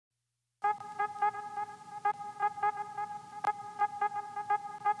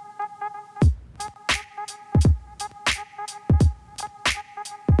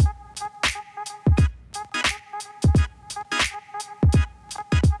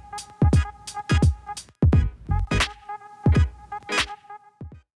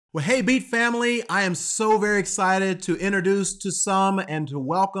Well, hey, Beat family, I am so very excited to introduce to some and to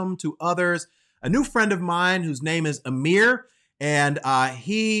welcome to others a new friend of mine whose name is Amir. And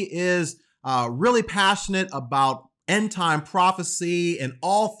he is really passionate about end time prophecy and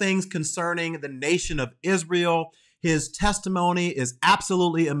all things concerning the nation of Israel. His testimony is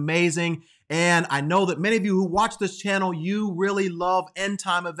absolutely amazing. And I know that many of you who watch this channel, you really love end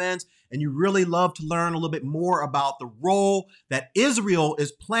time events and you really love to learn a little bit more about the role that Israel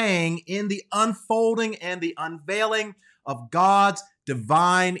is playing in the unfolding and the unveiling of God's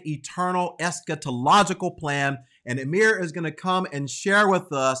divine, eternal, eschatological plan. And Amir is going to come and share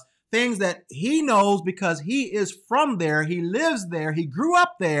with us things that he knows because he is from there, he lives there, he grew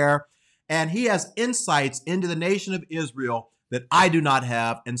up there, and he has insights into the nation of Israel that I do not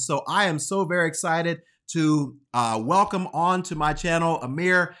have. And so I am so very excited to welcome on to my channel,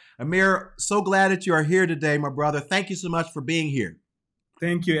 Amir. Amir, so glad that you are here today, my brother. Thank you so much for being here.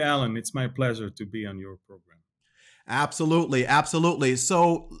 Thank you, Alan. It's my pleasure to be on your program. Absolutely, absolutely.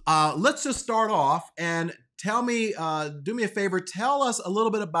 So let's just start off and tell me, do me a favor, tell us a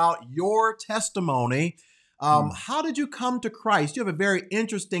little bit about your testimony. How did you come to Christ? You have a very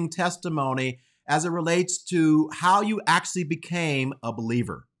interesting testimony as it relates to how you actually became a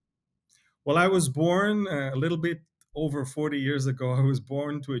believer. Well, I was born a little bit over 40 years ago. I was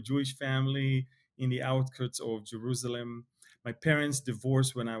born to a Jewish family in the outskirts of Jerusalem. My parents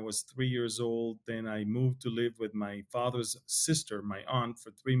divorced when I was 3 years old. Then I moved to live with my father's sister, my aunt,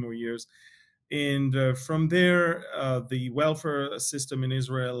 for 3 more years. And from there, the welfare system in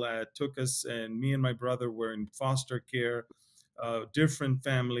Israel took us, and me and my brother were in foster care, different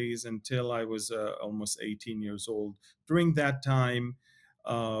families until I was almost 18 years old. During that time,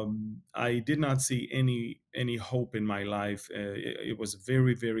 I did not see any hope in my life. It was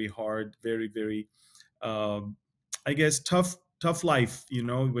very, very hard, very, very, um, I guess, tough life. You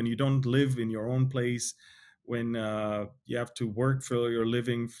know, when you don't live in your own place, when you have to work for your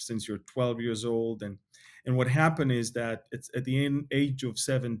living since you're 12 years old, and what happened is that it's at the age of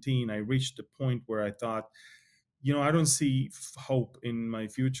 17, I reached a point where I thought, I don't see hope in my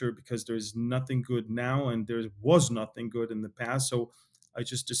future because there's nothing good now and there was nothing good in the past. So I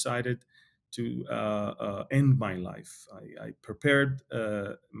just decided to end my life. I prepared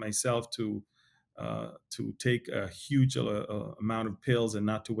myself to take a huge amount of pills and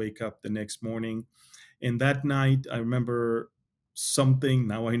not to wake up the next morning. And that night, I remember something.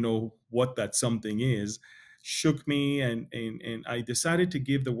 Now I know what that something is. Shook me, and I decided to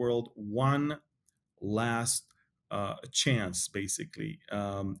give the world one last chance, basically.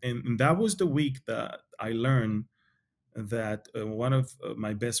 And that was the week that I learned that one of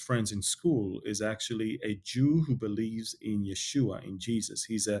my best friends in school is actually a Jew who believes in Yeshua, in Jesus.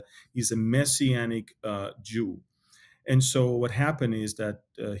 He's a messianic Jew. And so what happened is that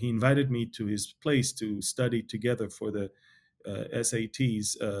he invited me to his place to study together for the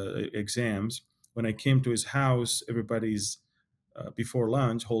SATs exams. When I came to his house, everybody's before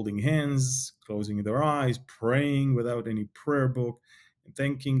lunch, holding hands, closing their eyes, praying without any prayer book, and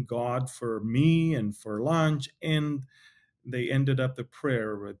thanking God for me and for lunch. And they ended up the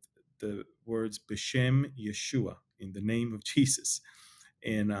prayer with the words B'Shem Yeshua, in the name of Jesus.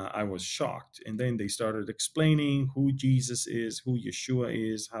 And I was shocked. And then they started explaining who Jesus is, who Yeshua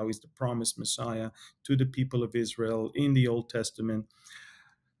is, how he's the promised Messiah to the people of Israel in the Old Testament.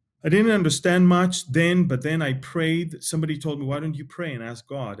 I didn't understand much then, but then I prayed. Somebody told me, why don't you pray and ask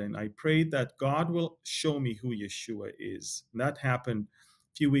God? And I prayed that God will show me who Yeshua is. And that happened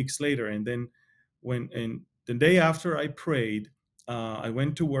a few weeks later. And then and the day after I prayed, I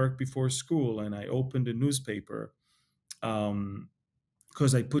went to work before school and I opened a newspaper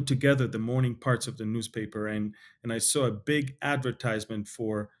because I put together the morning parts of the newspaper, and I saw a big advertisement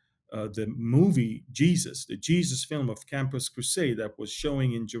for the movie Jesus, the Jesus film of Campus Crusade that was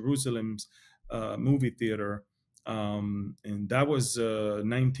showing in Jerusalem's movie theater, and that was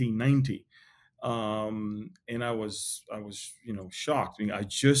 1990. And I was shocked. I mean, I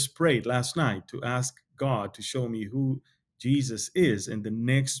just prayed last night to ask God to show me who Jesus is, and the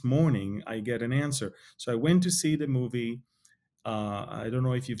next morning I get an answer. So I went to see the movie. I don't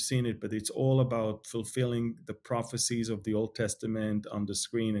know if you've seen it, but it's all about fulfilling the prophecies of the Old Testament on the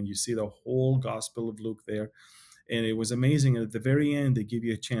screen, and you see the whole Gospel of Luke there. And it was amazing. And at the very end, they give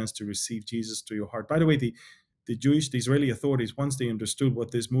you a chance to receive Jesus to your heart. By the way, the Israeli authorities, once they understood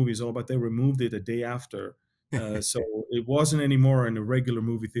what this movie is all about, they removed it a day after. So it wasn't anymore in a regular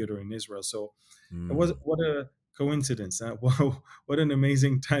movie theater in Israel. So it was, what a coincidence. Wow, what an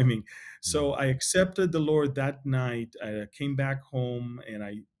amazing timing. So I accepted the Lord that night. I came back home and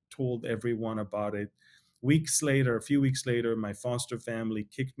I told everyone about it. Weeks later, a few weeks later, my foster family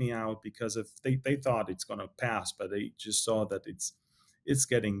kicked me out because of they thought it's going to pass, but they just saw that it's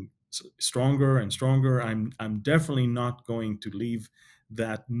getting stronger and stronger. I'm definitely not going to leave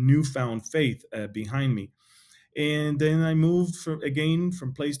that newfound faith behind me. And then I moved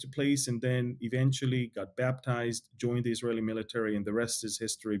from place to place, and then eventually got baptized, joined the Israeli military, and the rest is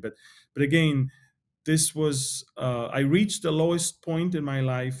history. But again, this was I reached the lowest point in my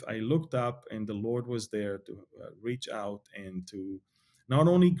life. I looked up, and the Lord was there to reach out and to not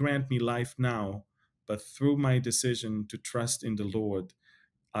only grant me life now, but through my decision to trust in the Lord,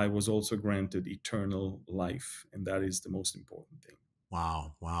 I was also granted eternal life, and that is the most important thing.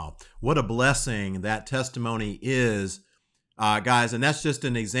 Wow, wow. What a blessing that testimony is, guys. And that's just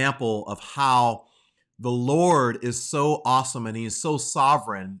an example of how the Lord is so awesome and he's so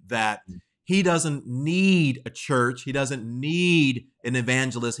sovereign that he doesn't need a church. He doesn't need an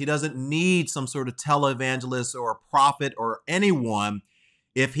evangelist. He doesn't need some sort of televangelist or a prophet or anyone.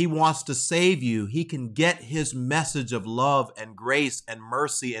 If he wants to save you, he can get his message of love and grace and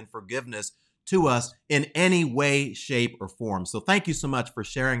mercy and forgiveness to us in any way, shape, or form. So thank you so much for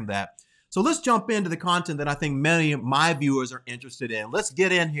sharing that. So let's jump into the content that I think many of my viewers are interested in. Let's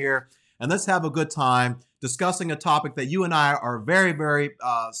get in here and let's have a good time discussing a topic that you and I are very, very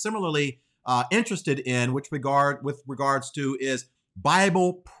similarly interested in, with regards to is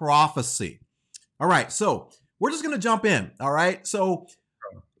Bible prophecy. All right, so we're just going to jump in. All right, so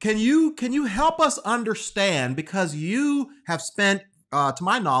can you help us understand, because you have spent to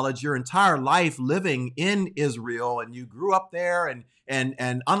my knowledge, your entire life living in Israel, and you grew up there,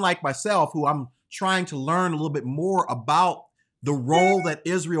 and unlike myself, who I'm trying to learn a little bit more about the role that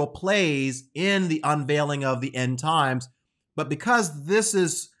Israel plays in the unveiling of the end times. But because this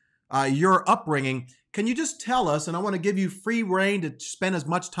is your upbringing, can you just tell us, and I want to give you free reign to spend as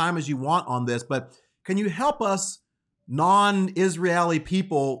much time as you want on this, but can you help us non-Israeli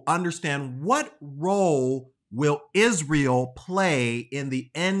people understand what role will Israel play in the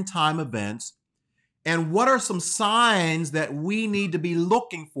end time events? And what are some signs that we need to be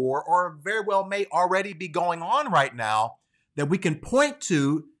looking for, or very well may already be going on right now, that we can point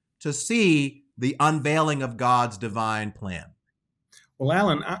to see the unveiling of God's divine plan? Well,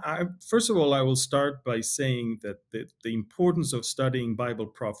 Alan, first of all, I will start by saying that the importance of studying Bible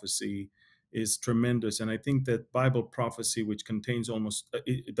prophecy is tremendous. And I think that Bible prophecy, which contains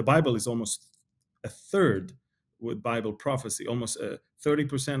the Bible is almost a third with Bible prophecy. Almost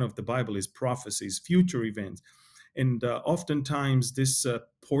 30% of the Bible is prophecies, future events. And oftentimes this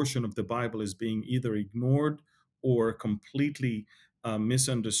portion of the Bible is being either ignored or completely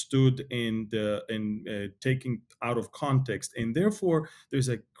misunderstood and taken out of context. And therefore, there's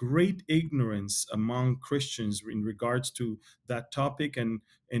a great ignorance among Christians in regards to that topic. And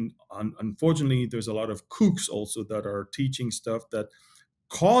unfortunately, there's a lot of kooks also that are teaching stuff that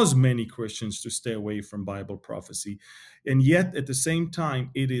cause many Christians to stay away from Bible prophecy. And yet, at the same time,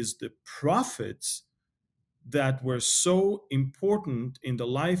 it is the prophets that were so important in the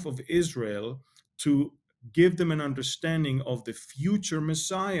life of Israel to give them an understanding of the future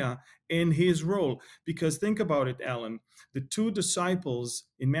Messiah and his role. Because think about it, Alan, the two disciples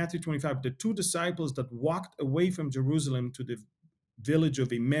in Matthew 25, the two disciples that walked away from Jerusalem to the village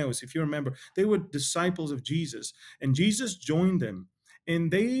of Emmaus, if you remember, they were disciples of Jesus, and Jesus joined them.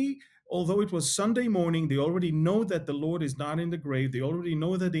 And they, although it was Sunday morning, they already know that the Lord is not in the grave. They already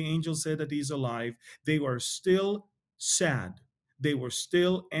know that the angel said that he's alive. They were still sad. They were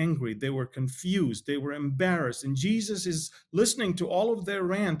still angry. They were confused. They were embarrassed. And Jesus is listening to all of their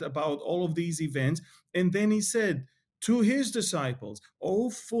rant about all of these events. And then he said to his disciples,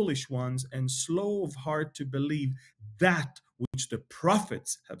 "O foolish ones and slow of heart to believe that which the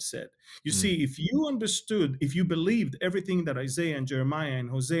prophets have said." You see, if you understood, if you believed everything that Isaiah and Jeremiah and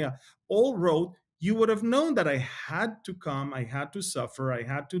Hosea all wrote, you would have known that I had to come, I had to suffer, I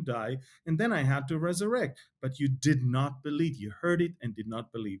had to die, and then I had to resurrect. But you did not believe. You heard it and did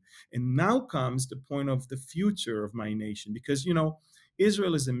not believe. And now comes the point of the future of my nation, because, you know,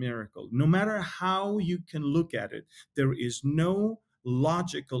 Israel is a miracle. No matter how you can look at it, there is no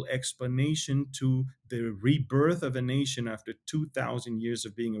logical explanation to the rebirth of a nation after 2,000 years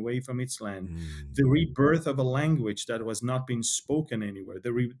of being away from its land, the rebirth of a language that was not being spoken anywhere,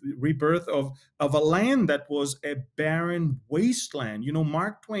 the rebirth of a land that was a barren wasteland. You know,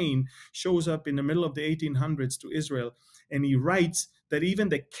 Mark Twain shows up in the middle of the 1800s to Israel, and he writes that even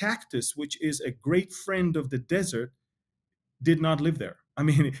the cactus, which is a great friend of the desert, did not live there. I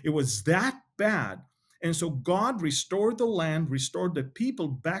mean, it was that bad. And so God restored the land, restored the people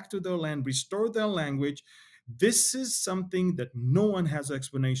back to their land, restored their language. This is something that no one has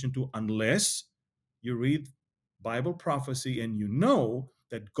explanation to, unless you read Bible prophecy, and you know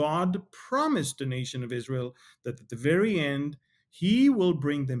that God promised the nation of Israel that at the very end, he will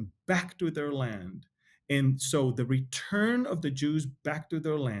bring them back to their land. And so the return of the Jews back to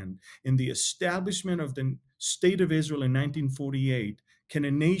their land and the establishment of the state of Israel in 1948, can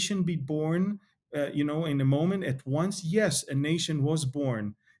a nation be born, in a moment at once? Yes, a nation was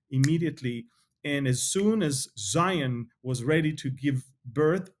born immediately. And as soon as Zion was ready to give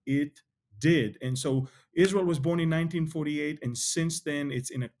birth, it did. And so Israel was born in 1948, and since then it's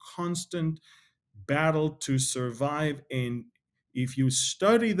in a constant battle to survive. And if you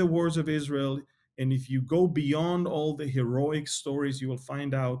study the wars of Israel, and if you go beyond all the heroic stories, you will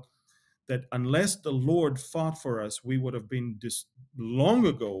find out that unless the Lord fought for us, we would have been long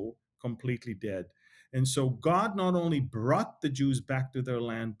ago completely dead. And so God not only brought the Jews back to their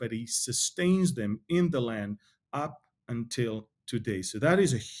land, but he sustains them in the land up until today. So that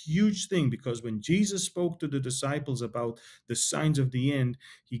is a huge thing, because when Jesus spoke to the disciples about the signs of the end,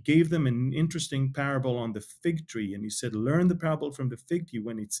 he gave them an interesting parable on the fig tree. And he said, learn the parable from the fig tree.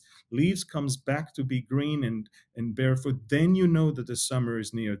 When its leaves comes back to be green and bear fruit, then you know that the summer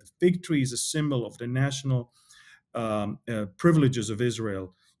is near. The fig tree is a symbol of the national privileges of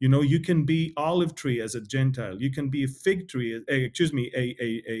Israel. You can be olive tree as a Gentile. You can be a fig tree,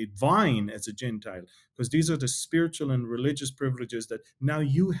 a vine as a Gentile, because these are the spiritual and religious privileges that now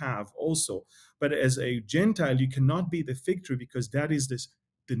you have also. But as a Gentile, you cannot be the fig tree, because that is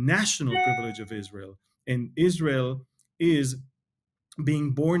the national privilege of Israel. And Israel is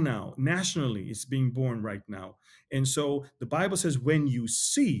being born now. Nationally, it's being born right now. And so the Bible says, when you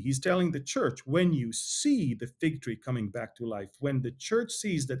see, he's telling the church, when you see the fig tree coming back to life, when the church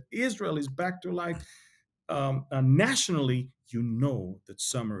sees that Israel is back to life, nationally, you know that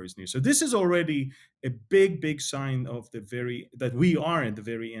summer is near. So this is already a big sign of that we are in the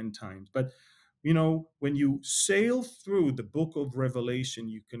very end times. But when you sail through the book of Revelation,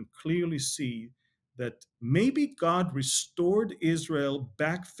 you can clearly see that maybe God restored Israel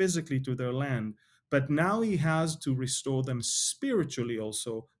back physically to their land, but now he has to restore them spiritually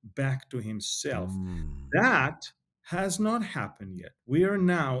also back to himself. That has not happened yet. We are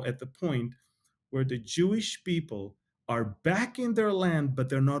now at the point where the Jewish people are back in their land, but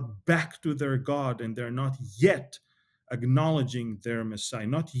they're not back to their God, and they're not yet acknowledging their Messiah.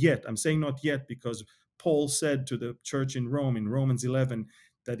 Not yet. I'm saying not yet because Paul said to the church in Rome in Romans 11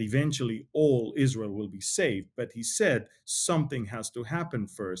 that eventually all Israel will be saved. But he said something has to happen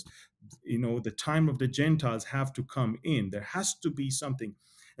first. The time of the Gentiles have to come in. There has to be something.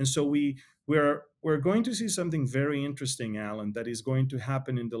 And so we're going to see something very interesting, Alan, that is going to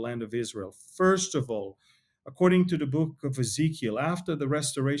happen in the land of Israel. First of all, according to the book of Ezekiel, after the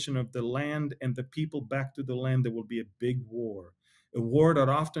restoration of the land and the people back to the land, there will be a big war, a war that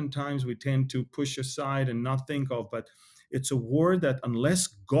oftentimes we tend to push aside and not think of, but it's a war that unless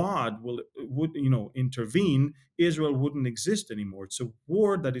God would intervene, Israel wouldn't exist anymore. It's a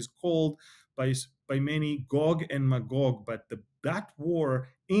war that is called by many Gog and Magog, but that war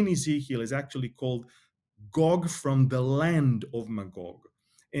in Ezekiel is actually called Gog from the land of Magog.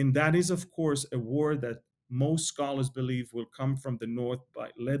 And that is, of course, a war that most scholars believe will come from the north,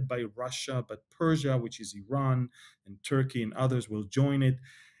 led by Russia, but Persia, which is Iran, and Turkey and others will join it.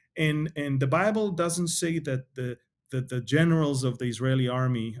 And the Bible doesn't say that the generals of the Israeli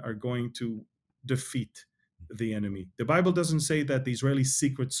army are going to defeat the enemy. The Bible doesn't say that the Israeli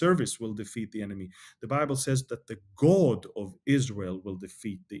secret service will defeat the enemy. The Bible says that the God of Israel will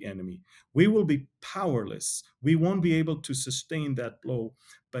defeat the enemy. We will be powerless. We won't be able to sustain that blow.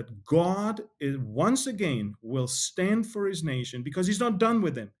 But God, once again, will stand for his nation, because he's not done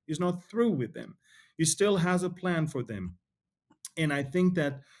with them. He's not through with them. He still has a plan for them. And I think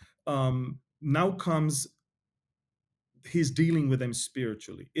that now comes he's dealing with them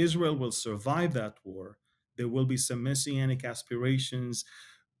spiritually. Israel will survive that war. There will be some messianic aspirations.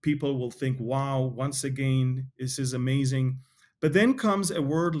 People will think, wow, once again, this is amazing. But then comes a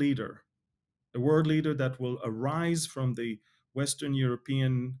world leader that will arise from the Western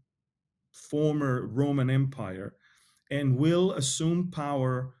European former Roman Empire and will assume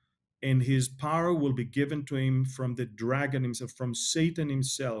power, and his power will be given to him from the dragon himself, from Satan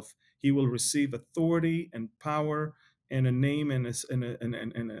himself. He will receive authority and power and a name and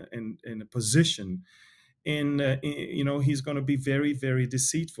a position. And he's going to be very, very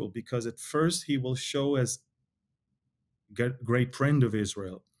deceitful, because at first he will show as great friend of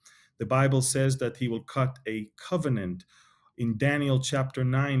Israel. The Bible says that he will cut a covenant. In Daniel chapter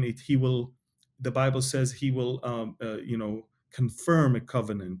 9, the Bible says he will confirm a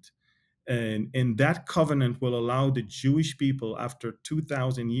covenant. And that covenant will allow the Jewish people after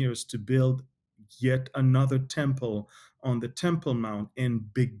 2,000 years to build yet another temple on the Temple Mount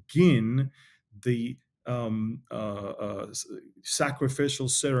and begin the sacrificial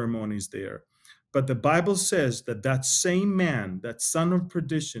ceremonies there. But the Bible says that that same man, that son of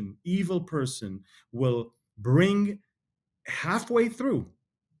perdition, evil person, will bring halfway through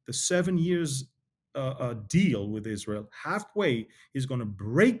the 7 years deal with Israel, halfway, he's going to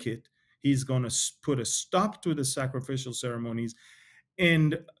break it. He's going to put a stop to the sacrificial ceremonies.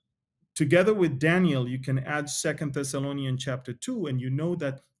 And together with Daniel, you can add Second Thessalonians chapter 2, and you know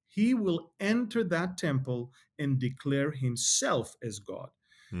that he will enter that temple and declare himself as God.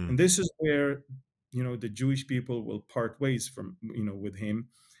 Mm. And this is where, the Jewish people will part ways from, with him.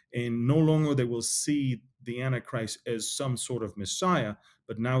 And no longer they will see the Antichrist as some sort of Messiah,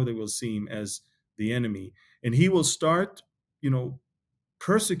 but now they will see him as the enemy. And he will start,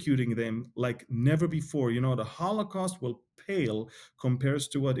 persecuting them like never before. The Holocaust will pale compares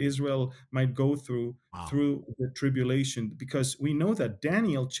to what Israel might go through Wow. through the tribulation, because we know that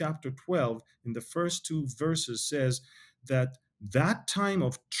Daniel chapter 12 in the first two verses says that time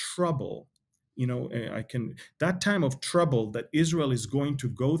of trouble, that time of trouble that Israel is going to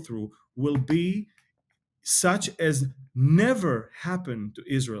go through will be such as never happened to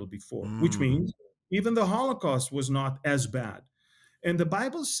Israel before, which Mm. means even the Holocaust was not as bad. And the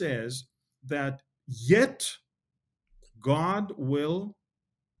Bible says that yet God will,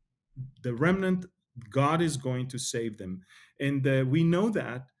 the remnant, God is going to save them. And we know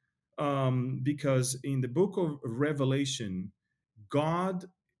that because in the book of Revelation, God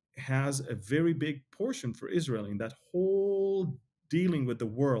has a very big portion for Israel in that whole dealing with the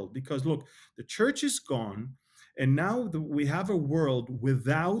world. Because look, the church is gone, and now we have a world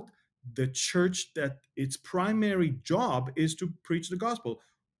without the church that its primary job is to preach the gospel.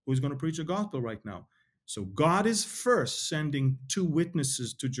 Who's going to preach the gospel right now? So God is first sending two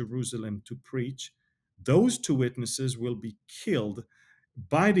witnesses to Jerusalem to preach. Those two witnesses will be killed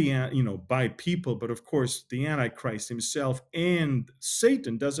by by people, but of course the Antichrist himself and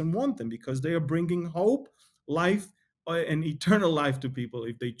Satan doesn't want them, because they are bringing hope, life, and eternal life to people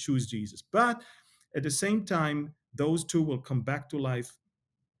if they choose Jesus. But at the same time, those two will come back to life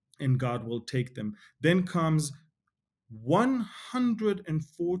and God will take them. Then comes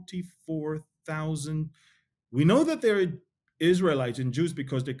 144,000. We know that they're Israelites and Jews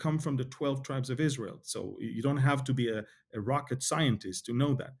because they come from the 12 tribes of Israel. So you don't have to be a rocket scientist to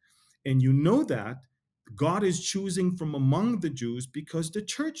know that. And you know that God is choosing from among the Jews because the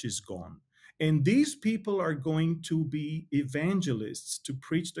church is gone. And these people are going to be evangelists to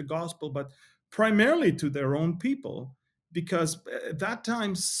preach the gospel, but primarily to their own people, because at that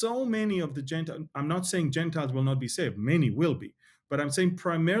time, so many of the Gentiles, I'm not saying Gentiles will not be saved, many will be, but I'm saying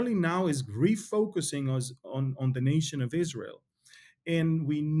primarily now is refocusing us on the nation of Israel. And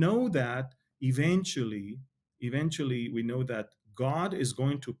we know that eventually we know that God is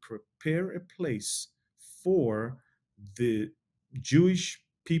going to prepare a place for the Jewish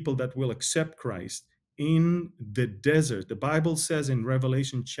people that will accept Christ in the desert. The Bible says in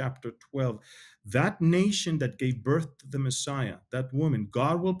Revelation chapter 12, that nation that gave birth to the Messiah, that woman,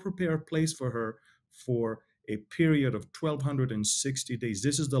 God will prepare a place for her for a period of 1260 days.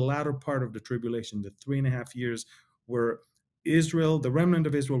 This is the latter part of the tribulation, the 3.5 years where Israel, the remnant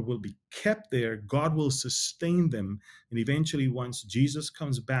of Israel, will be kept there. God will sustain them. And eventually, once Jesus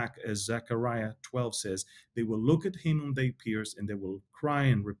comes back, as Zechariah 12 says, they will look at him whom they pierced, and they will cry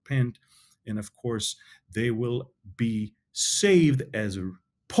and repent. And of course, they will be saved, as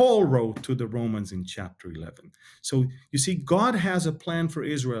Paul wrote to the Romans in chapter 11. So you see, God has a plan for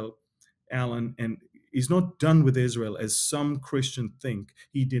Israel, Alan, and he's not done with Israel as some Christians think.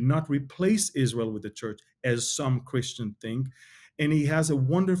 He did not replace Israel with the church as some Christians think. And he has a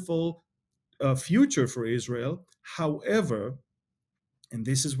wonderful future for Israel. However, and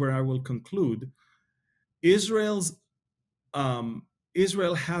this is where I will conclude, Israel's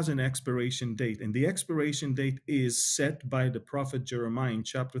Israel has an expiration date, and the expiration date is set by the prophet Jeremiah in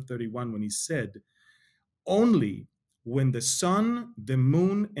chapter 31 when he said, only when the sun, the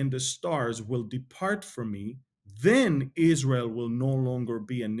moon, and the stars will depart from me, then Israel will no longer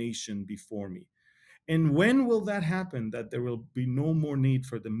be a nation before me. And when will that happen, that there will be no more need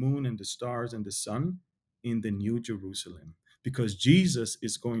for the moon and the stars and the sun? In the New Jerusalem, because Jesus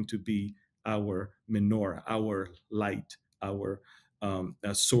is going to be our menorah, our light, our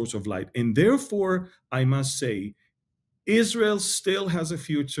source of light. And therefore, I must say, Israel still has a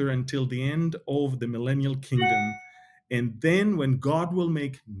future until the end of the millennial kingdom. And then when God will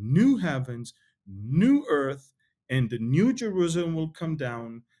make new heavens, new earth, and the new Jerusalem will come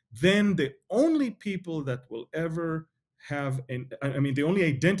down, then the only people that will ever have, the only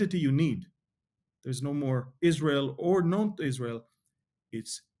identity you need There's no more Israel or not Israel.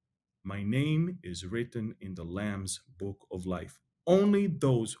 It's my name is written in the Lamb's book of life. Only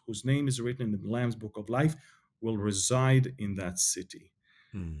those whose name is written in the Lamb's book of life will reside in that city.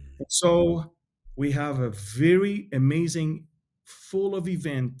 Hmm. So we have a very amazing, full of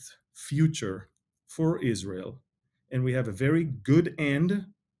event future for Israel. And we have a very good end,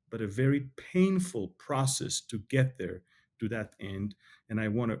 but a very painful process to get there to that end. And I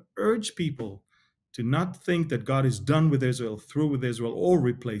want to urge people to not think that God is done with Israel, through with Israel, or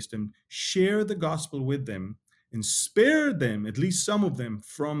replaced them. Share the gospel with them and spare them, at least some of them,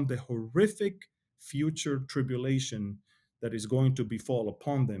 from the horrific future tribulation that is going to befall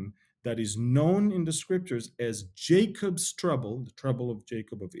upon them, that is known in the scriptures as Jacob's trouble, the trouble of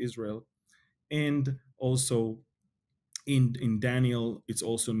Jacob of Israel, and also in Daniel, it's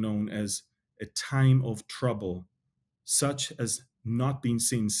also known as a time of trouble, such as not been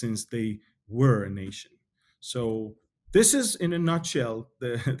seen since they were a nation. So this is, in a nutshell,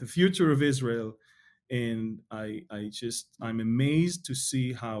 the future of Israel. And I'm amazed to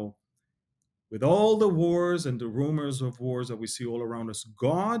see how, with all the wars and the rumors of wars that we see all around us,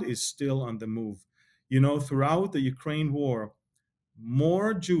 God is still on the move. You know, throughout the Ukraine war,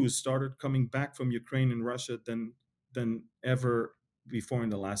 more Jews started coming back from Ukraine and Russia than ever before in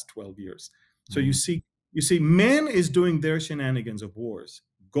the last 12 years. So Hmm. you see, man is doing their shenanigans of wars.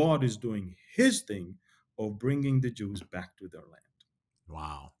 God is doing his thing of bringing the Jews back to their land.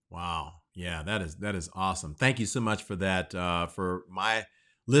 Wow. Wow. Yeah, that is awesome. Thank you so much for that. For my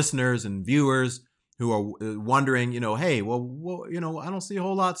listeners and viewers who are wondering, hey, well, I don't see a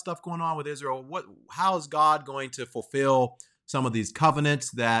whole lot of stuff going on with Israel. How is God going to fulfill some of these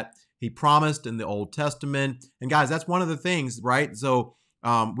covenants that he promised in the Old Testament? And guys, that's one of the things, right? So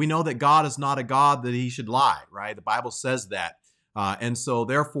we know that God is not a God that he should lie, right? The Bible says that. And so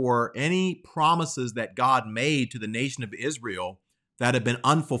therefore, any promises that God made to the nation of Israel that have been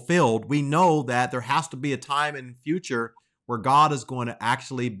unfulfilled, we know that there has to be a time in the future where God is going to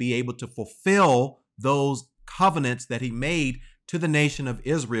actually be able to fulfill those covenants that he made to the nation of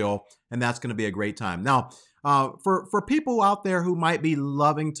Israel, and that's going to be a great time. Now, for people out there who might be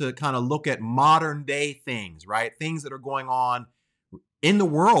loving to kind of look at modern day things, right? Things that are going on in the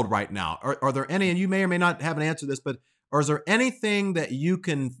world right now, are there any, and you may or may not have an answer to this, but is there anything that you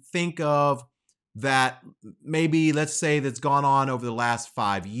can think of that maybe, let's say, that's gone on over the last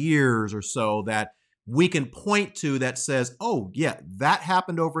 5 years or so that we can point to that says, oh yeah, that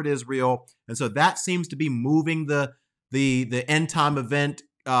happened over at Israel, and so that seems to be moving the end time event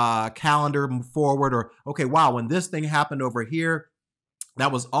calendar forward? Or okay, wow, when this thing happened over here,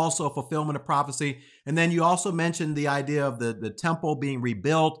 that was also a fulfillment of prophecy. And then you also mentioned the idea of the temple being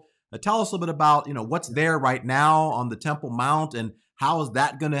rebuilt. Tell us a little bit about what's there right now on the Temple Mount, and how is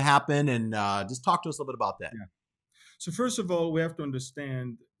that going to happen? And just talk to us a little bit about that. Yeah. So first of all, we have to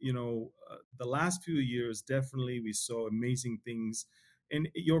understand, the last few years, definitely we saw amazing things. And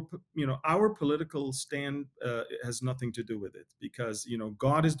our political stand has nothing to do with it, because,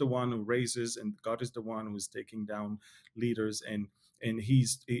 God is the one who raises, and God is the one who is taking down leaders, and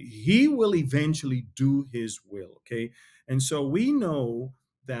he will eventually do his will. Okay. And so we know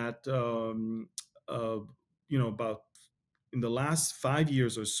that, about in the last 5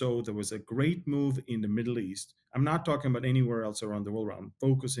 years or so, there was a great move in the Middle East. I'm not talking about anywhere else around the world. I'm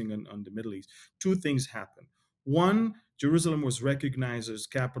focusing on the Middle East. Two things happened. One, Jerusalem was recognized as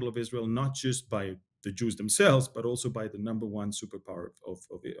capital of Israel, not just by the Jews themselves, but also by the number one superpower of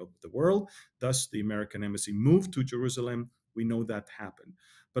the world. Thus, the American embassy moved to Jerusalem. We know that happened.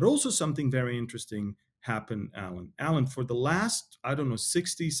 But also something very interesting happened, Alan. Alan, for the last, I don't know,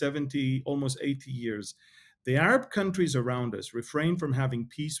 60, 70, almost 80 years, the Arab countries around us refrain from having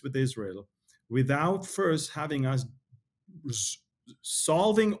peace with Israel without first having us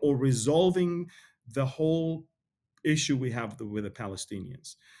solving or resolving the whole issue we have with the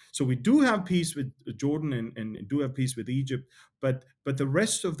Palestinians. So we do have peace with Jordan, and do have peace with Egypt, but the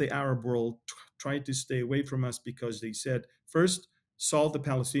rest of the Arab world tried to stay away from us, because they said, first solve the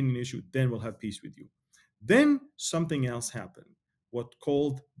Palestinian issue, then we'll have peace with you. Then something else happened, what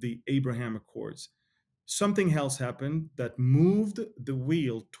called the Abraham Accords. Something else happened that moved the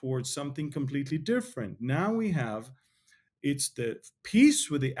wheel towards something completely different. Now we have, it's the peace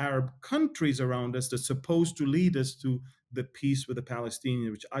with the Arab countries around us that's supposed to lead us to the peace with the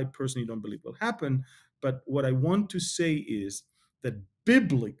Palestinians, which I personally don't believe will happen. But what I want to say is that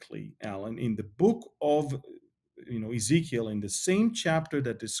biblically, Alan, in the book of Ezekiel, in the same chapter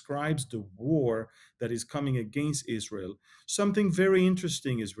that describes the war that is coming against Israel, something very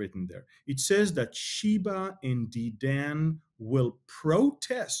interesting is written there. It says that Sheba and Dedan will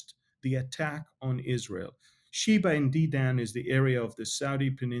protest the attack on Israel. Sheba and Dedan is the area of the Saudi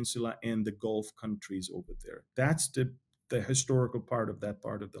Peninsula and the Gulf countries over there. That's the historical part of that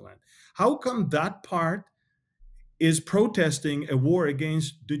part of the land. How come that part is protesting a war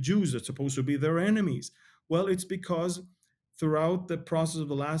against the Jews that's supposed to be their enemies? Well, it's because throughout the process of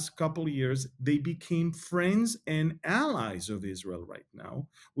the last couple of years, they became friends and allies of Israel right now.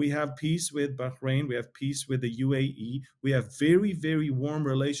 We have peace with Bahrain, we have peace with the UAE, we have very, very warm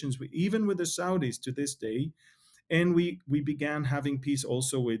relations with, even with the Saudis to this day. And we began having peace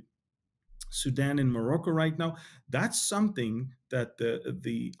also with Sudan and Morocco right now. That's something that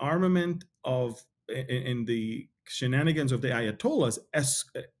the armament of and the shenanigans of the Ayatollahs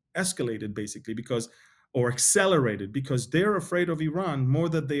escalated basically because, or accelerated because they're afraid of Iran more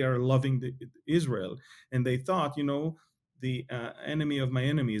than they are loving Israel. And they thought, the enemy of my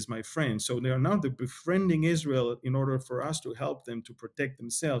enemy is my friend. So they are now befriending Israel in order for us to help them to protect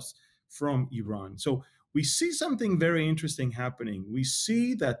themselves from Iran. So we see something very interesting happening. We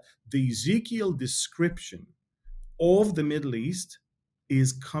see that the Ezekiel description of the Middle East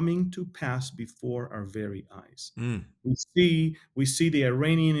is coming to pass before our very eyes. Mm. We see the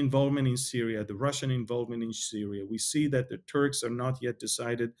Iranian involvement in Syria, the Russian involvement in Syria. We see that the Turks are not yet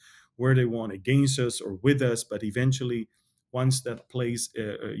decided where they want, against us or with us, but eventually, once that plays,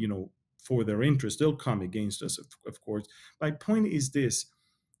 for their interest, they'll come against us, of course. My point is this.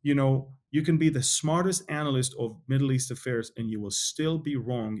 You can be the smartest analyst of Middle East affairs and you will still be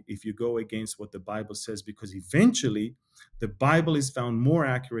wrong if you go against what the Bible says, because eventually the Bible is found more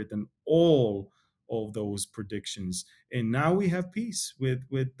accurate than all of those predictions. And now we have peace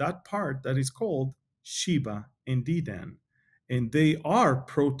with that part that is called Sheba and Dedan. And they are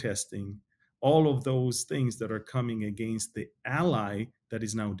protesting all of those things that are coming against the ally that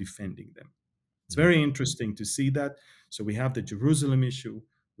is now defending them. It's very interesting to see that. So we have the Jerusalem issue.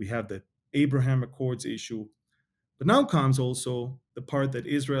 We have the Abraham Accords issue. But now comes also the part that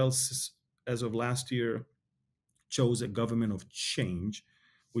Israel, as of last year, chose a government of change,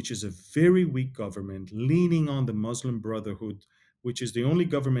 which is a very weak government leaning on the Muslim Brotherhood, which is the only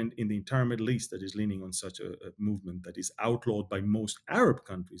government in the entire Middle East that is leaning on such a movement that is outlawed by most Arab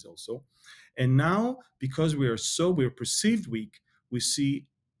countries also. And now, because we're perceived weak, we see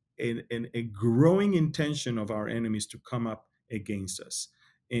a growing intention of our enemies to come up against us.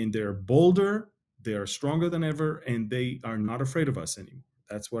 And they're bolder, they're stronger than ever, and they are not afraid of us anymore.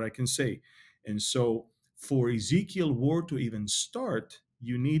 That's what I can say. And so for Ezekiel war to even start,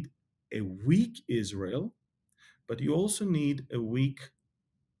 you need a weak Israel, but you also need a weak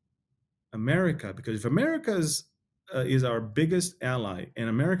America, because if America is our biggest ally, and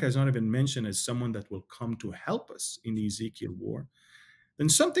America is not even mentioned as someone that will come to help us in the Ezekiel war, then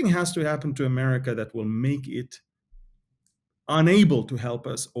something has to happen to America that will make it unable to help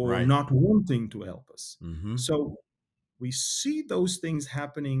us or Right. not wanting to help us. Mm-hmm. So we see those things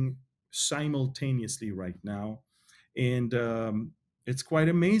happening simultaneously right now. And it's quite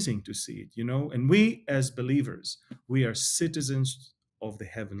amazing to see it, And we as believers, we are citizens of the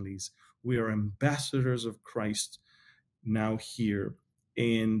heavenlies. We are ambassadors of Christ now here.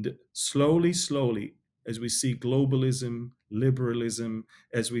 And slowly, slowly, as we see globalism, liberalism,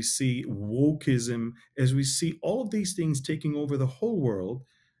 as we see wokeism, as we see all of these things taking over the whole world,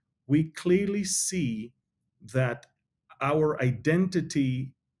 we clearly see that our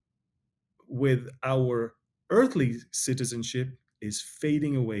identity with our earthly citizenship is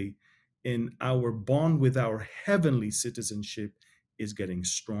fading away, and our bond with our heavenly citizenship is getting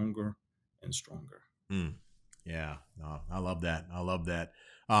stronger and stronger. Mm. Yeah, no, I love that. I love that.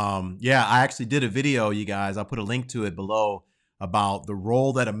 Yeah, I actually did a video, you guys. I'll put a link to it below about the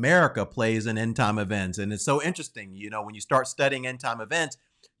role that America plays in end time events. And it's so interesting, when you start studying end time events,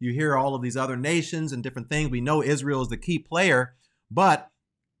 you hear all of these other nations and different things. We know Israel is the key player, but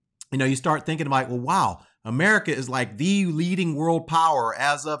you start thinking like, well, wow, America is like the leading world power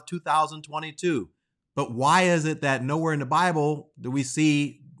as of 2022. But why is it that nowhere in the Bible do we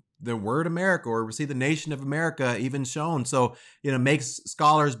see the word America or we see the nation of America even shown? So, makes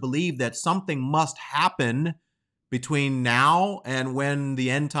scholars believe that something must happen between now and when the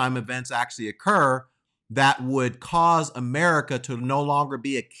end time events actually occur that would cause America to no longer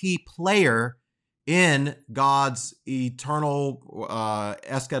be a key player in God's eternal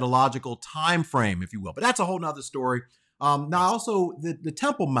eschatological time frame, if you will. But that's a whole nother story. Now, also the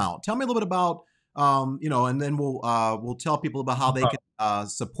Temple Mount. Tell me a little bit about, and then we'll tell people about how they can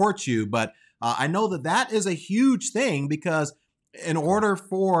support you. But I know that is a huge thing, because in order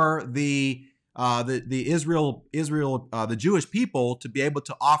for the the Jewish people to be able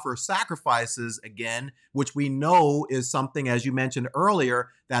to offer sacrifices again, which we know is something, as you mentioned earlier,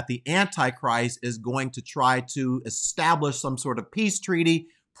 that the Antichrist is going to try to establish some sort of peace treaty,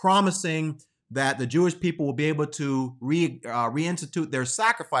 promising that the Jewish people will be able to reinstitute their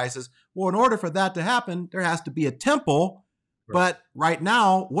sacrifices. Well, in order for that to happen, there has to be a temple. Right. But right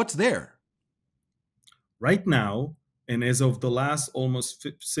now, what's there? Right now, and as of the last almost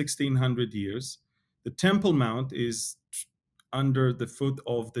 1600 years, the Temple Mount is under the foot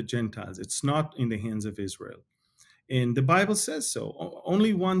of the Gentiles. It's not in the hands of Israel. And the Bible says so.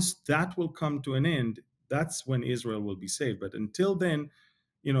 Only once that will come to an end, that's when Israel will be saved. But until then,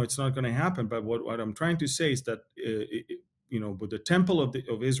 it's not going to happen. But what I'm trying to say is that, but the temple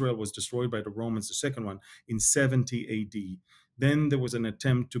of Israel was destroyed by the Romans, the second one, in 70 AD. Then there was an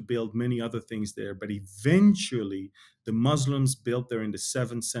attempt to build many other things there. But eventually, the Muslims built there in the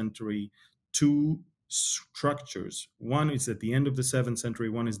 7th century two structures. One is at the end of the 7th century.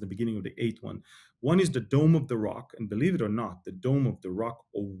 One is the beginning of the 8th one. One is the Dome of the Rock. And believe it or not, the Dome of the Rock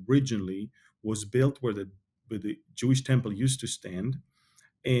originally was built where the Jewish temple used to stand.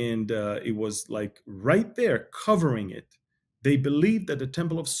 And it was like right there covering it. They believed that the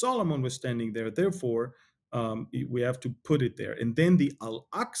Temple of Solomon was standing there. Therefore, we have to put it there. And then the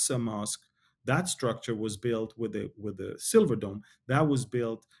Al-Aqsa Mosque, that structure was built with the silver dome. That was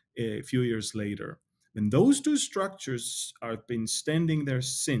built a few years later. And those two structures have been standing there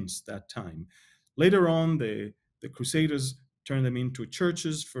since that time. Later on, the Crusaders turned them into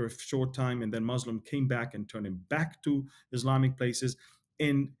churches for a short time, and then Muslim came back and turned them back to Islamic places.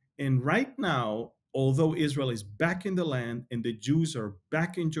 And right now, although Israel is back in the land and the Jews are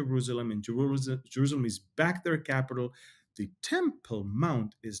back in Jerusalem, and Jerusalem is back their capital, the Temple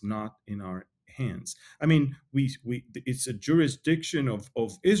Mount is not in our hands. I mean, it's a jurisdiction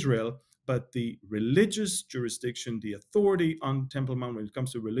of Israel, but the religious jurisdiction, the authority on Temple Mount when it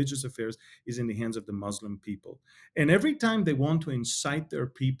comes to religious affairs is in the hands of the Muslim people. And every time they want to incite their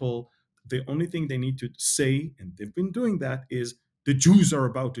people, the only thing they need to say, and they've been doing that, is the Jews are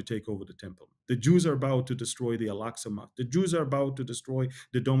about to take over the temple. The Jews are about to destroy the Al-Aqsa Mosque. The Jews are about to destroy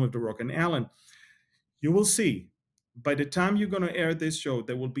the Dome of the Rock. And Alan, you will see, by the time you're going to air this show,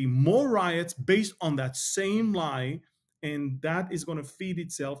 there will be more riots based on that same lie, and that is going to feed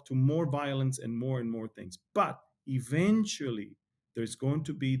itself to more violence and more things. But eventually, there's going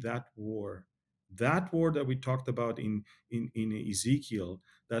to be that war that we talked about in Ezekiel,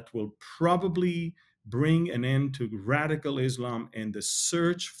 that will probably bring an end to radical Islam and the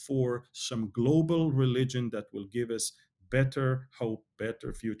search for some global religion that will give us better hope,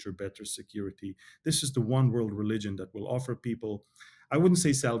 better future, better security. This is the one world religion that will offer people, I wouldn't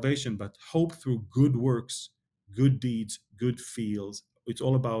say salvation, but hope through good works, good deeds, good feels. It's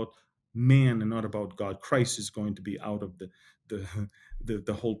all about man and not about God. Christ is going to be out of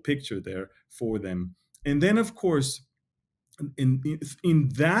the whole picture there for them. And then, of course, in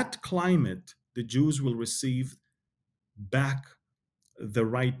that climate, the Jews will receive back the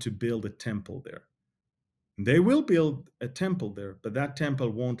right to build a temple there. They will build a temple there, but that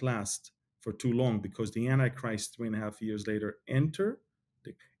temple won't last for too long, because the Antichrist 3.5 years later enter.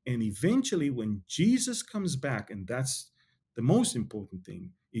 And eventually, when Jesus comes back, and that's the most important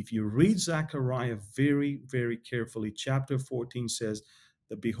thing, if you read Zechariah very, very carefully, chapter 14 says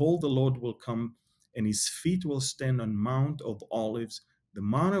that, behold, the Lord will come, and his feet will stand on Mount of Olives. The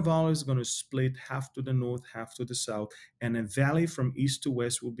Mount of Olives is going to split half to the north, half to the south, and a valley from east to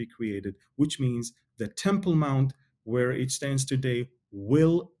west will be created, which means the Temple Mount, where it stands today,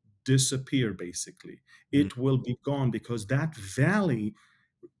 will disappear, basically. It will be gone, because that valley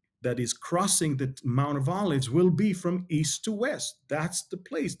that is crossing the Mount of Olives will be from east to west. That's the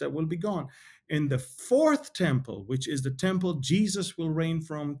place that will be gone. And the fourth temple, which is the temple Jesus will reign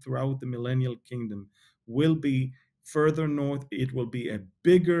from throughout the millennial kingdom, will be further north. It will be a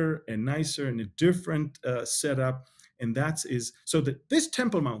bigger and nicer and a different setup. And this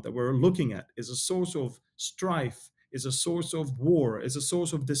Temple Mount that we're looking at is a source of strife, is a source of war, is a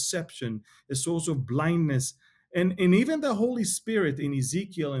source of deception, a source of blindness. And even the Holy Spirit in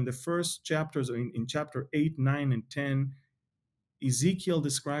Ezekiel, in the first chapters, in chapter 8, 9, and 10, Ezekiel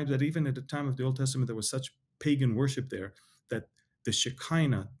describes that even at the time of the Old Testament, there was such pagan worship there, that the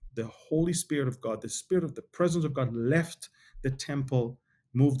Shekinah, the Holy Spirit of God, the Spirit of the presence of God, left the temple,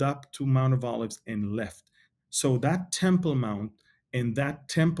 moved up to Mount of Olives, and left. So that Temple Mount, and that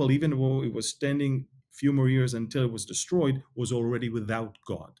temple, even though it was standing a few more years until it was destroyed, was already without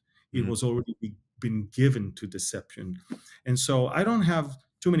God. It was already been given to deception. And so I don't have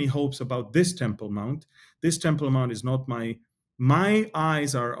too many hopes about this Temple Mount. This Temple Mount is not my My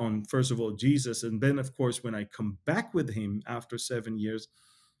eyes are on, first of all, Jesus. And then, of course, when I come back with him after 7 years,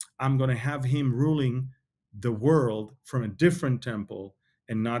 I'm going to have him ruling the world from a different temple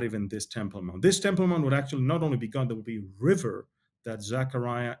and not even this Temple Mount. This Temple Mount would actually not only be gone, there will be a river that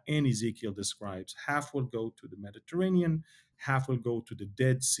Zechariah and Ezekiel describes. Half will go to the Mediterranean, half will go to the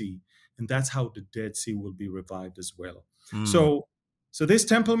Dead Sea. And that's how the Dead Sea will be revived as well. Mm. So this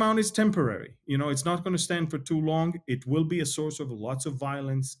Temple Mount is temporary. It's not going to stand for too long. It will be a source of lots of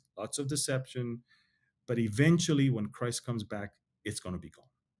violence, lots of deception. But eventually, when Christ comes back, it's going to be gone.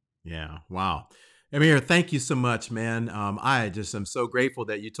 Yeah. Wow. Amir, thank you so much, man. I just am so grateful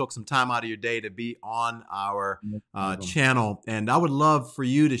that you took some time out of your day to be on our No problem. channel. And I would love for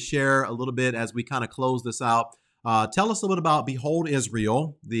you to share a little bit as we kind of close this out. Tell us a little bit about Behold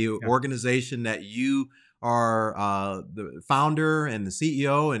Israel, the Yeah. organization that you are the founder and the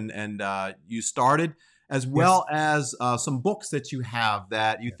CEO and you started, as well as some books that you have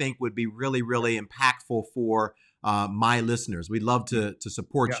that you think would be really, really impactful for my listeners. We'd love to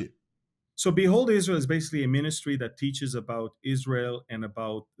support Yeah. you. So Behold Israel is basically a ministry that teaches about Israel and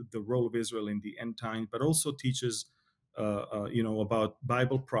about the role of Israel in the end time, but also teaches, about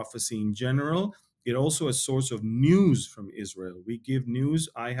Bible prophecy in general. It also a source of news from Israel. We give news.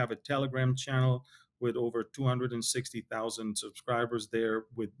 I have a Telegram channel with over 260,000 subscribers there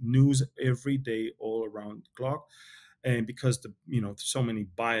with news every day, all around the clock. And because so many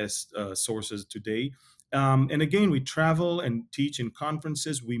biased sources today. And again, we travel and teach in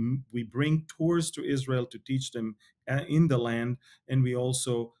conferences. We bring tours to Israel to teach them in the land, and we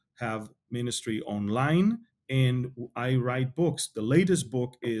also have ministry online. And I write books. The latest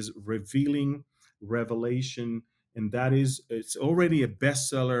book is Revealing Revelation, and it's already a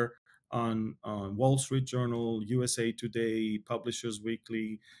bestseller on Wall Street Journal, USA Today, Publishers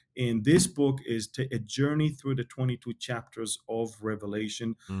Weekly. And this book is a journey through the 22 chapters of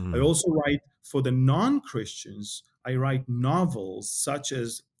Revelation. I Mm. also write for the non-Christians. I write novels such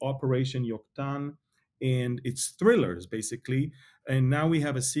as Operation Yoktan, and it's thrillers basically. And now we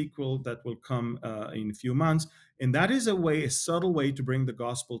have a sequel that will come in a few months. And that is a subtle way to bring the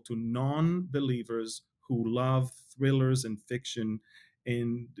gospel to non-believers who love thrillers and fiction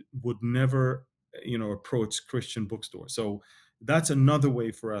and would never, approach Christian bookstores. So that's another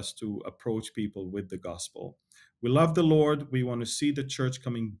way for us to approach people with the gospel. We love the Lord. We want to see the church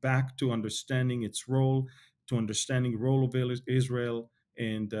coming back to understanding its role, to understanding the role of Israel,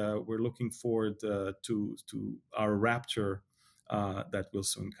 and we're looking forward to our rapture that will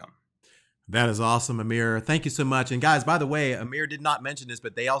soon come. That is awesome, Amir. Thank you so much. And guys, by the way, Amir did not mention this,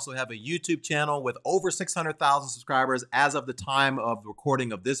 but they also have a YouTube channel with over 600,000 subscribers as of the time of the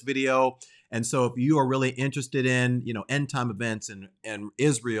recording of this video. And so if you are really interested in, end time events and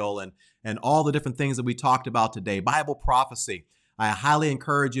Israel and all the different things that we talked about today, Bible prophecy, I highly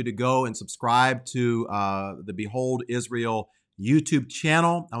encourage you to go and subscribe to the Behold Israel YouTube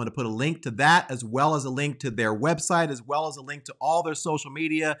channel. I'm going to put a link to that, as well as a link to their website, as well as a link to all their social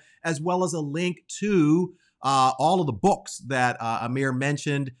media, as well as a link to all of the books that Amir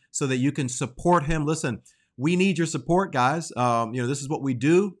mentioned so that you can support him. Listen, we need your support, guys. This is what we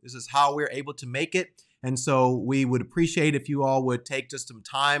do. This is how we're able to make it. And so we would appreciate if you all would take just some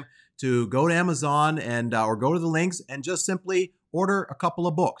time to go to Amazon and or go to the links and just simply order a couple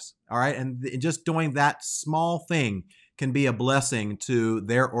of books. All right. And just doing that small thing can be a blessing to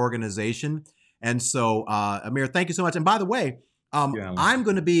their organization. And so, Amir, thank you so much. And by the way, I'm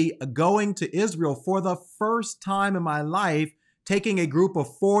going to be going to Israel for the first time in my life, taking a group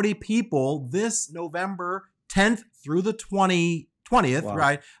of 40 people this November 10th through the 20th, wow,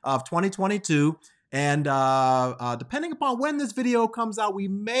 right, of 2022. And depending upon when this video comes out, we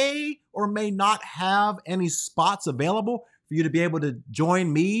may or may not have any spots available for you to be able to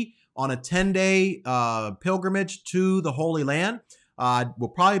join me on a 10-day pilgrimage to the Holy Land.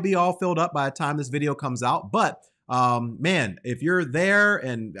 We'll probably be all filled up by the time this video comes out. But man, if you're there,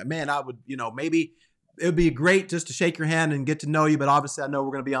 and man, I would, maybe it would be great just to shake your hand and get to know you. But obviously, I know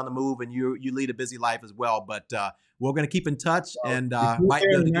we're going to be on the move, and you lead a busy life as well. But we're going to keep in touch, and might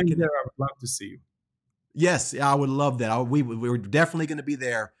be able to get connected. I would love to see you. Yes, I would love that. We're definitely going to be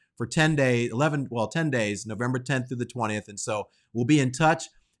there for 10 days, 10 days, November 10th through the 20th. And so we'll be in touch.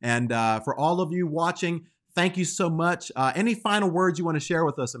 And for all of you watching, thank you so much. Any final words you want to share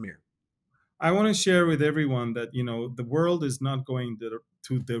with us, Amir? I want to share with everyone that, the world is not going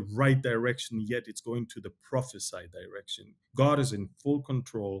to the right direction yet. It's going to the prophesied direction. God is in full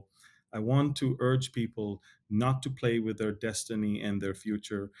control. I want to urge people not to play with their destiny and their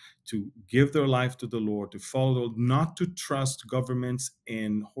future, to give their life to the Lord, to follow, not to trust governments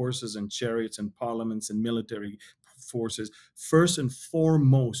and horses and chariots and parliaments and military forces. First and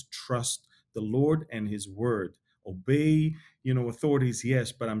foremost, trust the Lord and his word. Obey, authorities,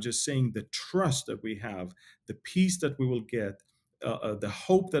 yes, but I'm just saying the trust that we have, the peace that we will get, the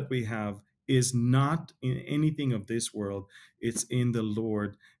hope that we have is not in anything of this world. It's in the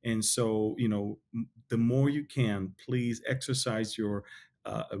Lord. And so, the more you can, please exercise your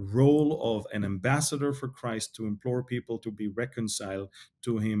role of an ambassador for Christ to implore people to be reconciled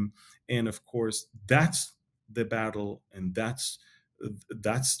to him. And of course, that's the battle, and that's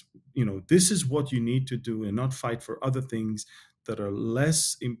this is what you need to do, and not fight for other things that are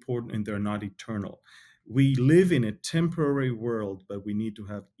less important and they're not eternal. We live in a temporary world, but we need to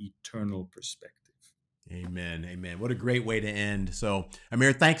have eternal perspective. Amen. Amen. What a great way to end. So,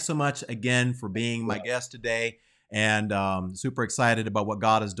 Amir, thanks so much again for being my guest today, and super excited about what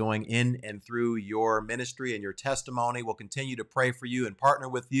God is doing in and through your ministry and your testimony. We'll continue to pray for you and partner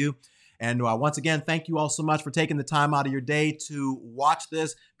with you. And once again, thank you all so much for taking the time out of your day to watch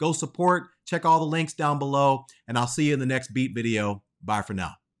this. Go support, check all the links down below, and I'll see you in the next Beat video. Bye for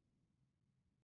now.